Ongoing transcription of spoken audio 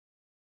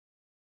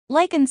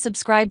Like and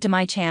subscribe to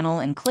my channel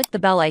and click the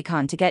bell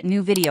icon to get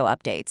new video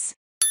updates.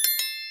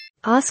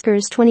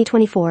 Oscars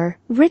 2024,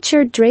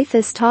 Richard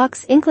Dreyfuss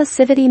talks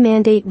inclusivity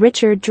mandate.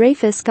 Richard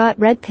Dreyfuss got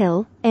red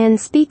pill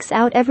and speaks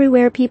out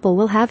everywhere. People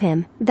will have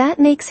him. That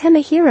makes him a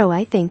hero,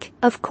 I think.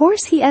 Of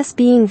course he's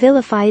being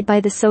vilified by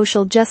the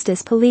social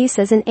justice police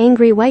as an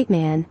angry white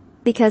man,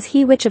 because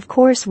he which of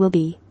course will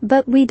be.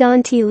 But we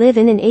don't live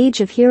in an age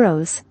of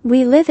heroes.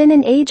 We live in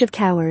an age of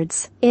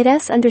cowards.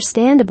 It's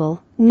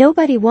understandable.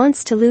 Nobody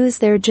wants to lose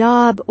their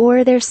job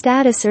or their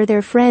status or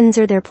their friends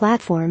or their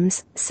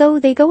platforms, so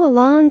they go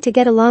along to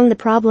get along. The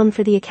problem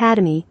for the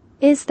Academy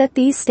is that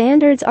these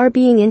standards are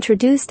being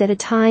introduced at a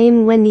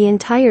time when the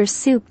entire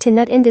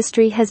soup-to-nut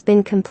industry has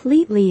been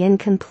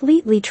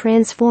completely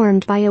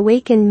transformed by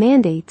awakened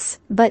mandates,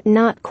 but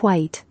not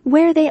quite.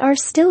 Where they are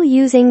still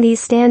using these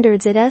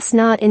standards, it's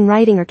not in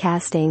writing or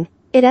casting,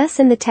 it's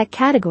in the tech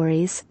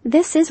categories.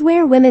 This is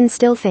where women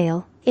still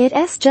fail.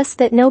 It's just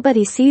that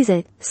nobody sees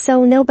it,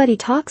 so nobody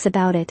talks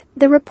about it.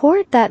 The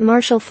report that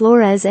Marshall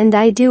Flores and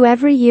I do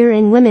every year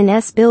in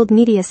Women's Build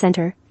Media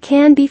Center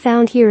can be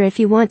found here if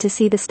you want to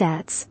see the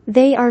stats.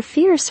 They are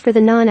fierce for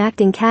the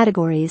non-acting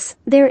categories.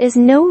 There is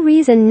no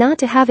reason not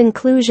to have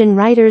inclusion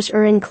writers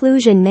or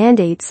inclusion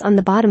mandates on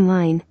the bottom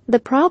line. The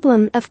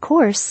problem, of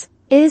course,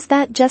 is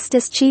that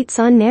justice cheats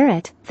on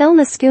merit.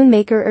 Thelma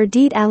Schoonmaker or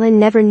Deet Allen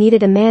never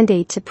needed a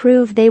mandate to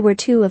prove they were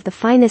two of the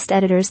finest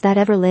editors that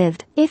ever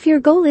lived. If your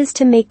goal is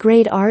to make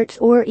great art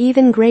or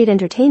even great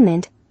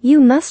entertainment,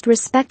 you must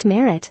respect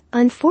merit.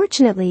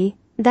 Unfortunately,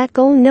 that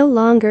goal no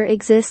longer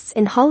exists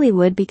in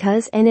Hollywood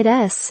because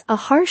it's a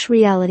harsh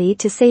reality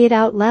to say it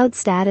out loud.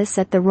 Status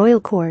at the royal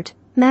court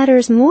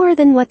matters more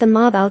than what the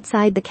mob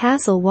outside the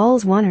castle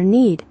walls want or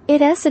need.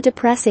 It's a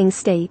depressing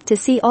state to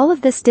see all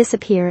of this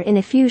disappear in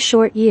a few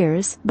short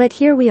years, but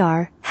here we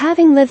are,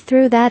 having lived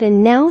through that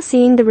and now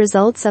seeing the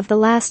results of the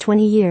last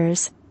 20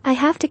 years. I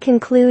have to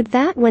conclude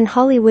that when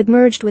Hollywood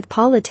merged with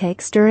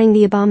politics during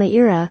the Obama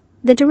era,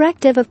 the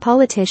directive of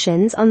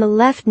politicians on the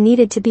left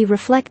needed to be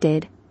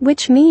reflected,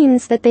 which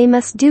means that they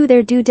must do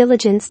their due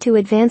diligence to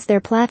advance their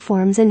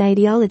platforms and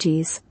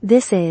ideologies.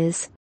 This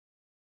is